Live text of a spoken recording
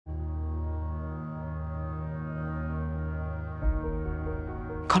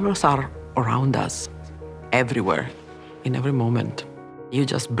Colors are around us, everywhere, in every moment. You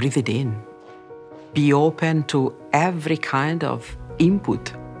just breathe it in. Be open to every kind of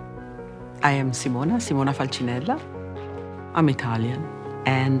input. I am Simona Falcinella. I'm Italian,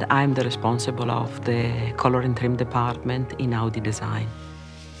 and I'm the responsible of the color and trim department in Audi design.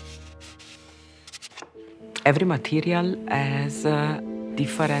 Every material has a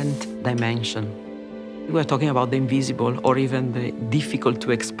different dimension. We're talking about the invisible or even the difficult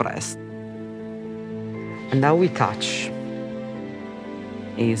to express. And now we touch.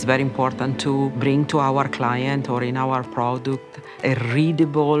 It's very important to bring to our client or in our product a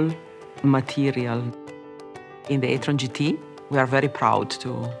readable material. In the e-tron GT, we are very proud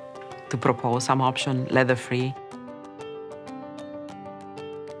to propose some option leather-free.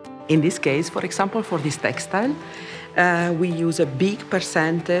 In this case, for example, for this textile, we use a big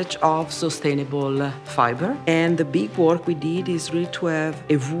percentage of sustainable fiber. And the big work we did is really to have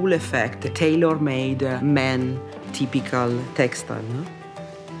a wool effect, a tailor-made men typical textile. No?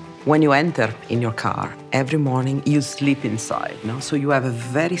 When you enter in your car, every morning you sleep inside, no? So you have a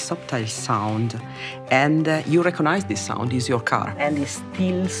very subtle sound, and you recognize this sound is your car. And it's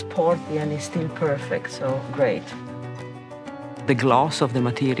still sporty and it's still perfect, so great. The gloss of the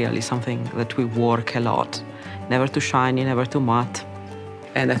material is something that we work a lot. Never too shiny, never too matte.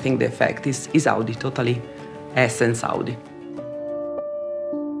 And I think the effect is Audi, totally essence Audi.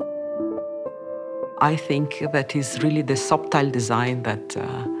 I think that is really the subtle design that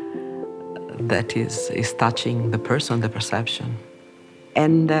is touching the person, the perception.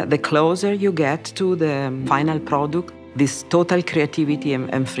 And the closer you get to the final product, this total creativity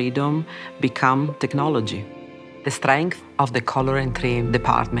and freedom become technology. The strength of the color and trim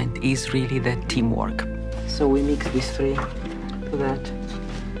department is really the teamwork. So we mix these three so that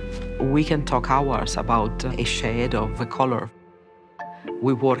we can talk hours about a shade of a color.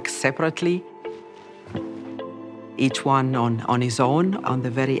 We work separately, each one on his own, on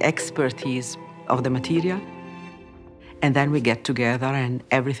the very expertise of the material. And then we get together and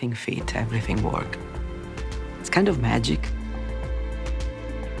everything fit, everything works. It's kind of magic.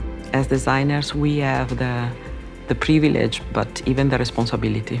 As designers, we have the privilege, but even the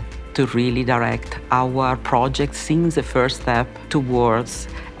responsibility to really direct our project since the first step towards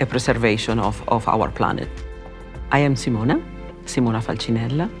a preservation of our planet. I am Simona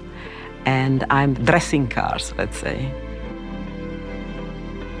Falcinella, and I'm dressing cars, let's say.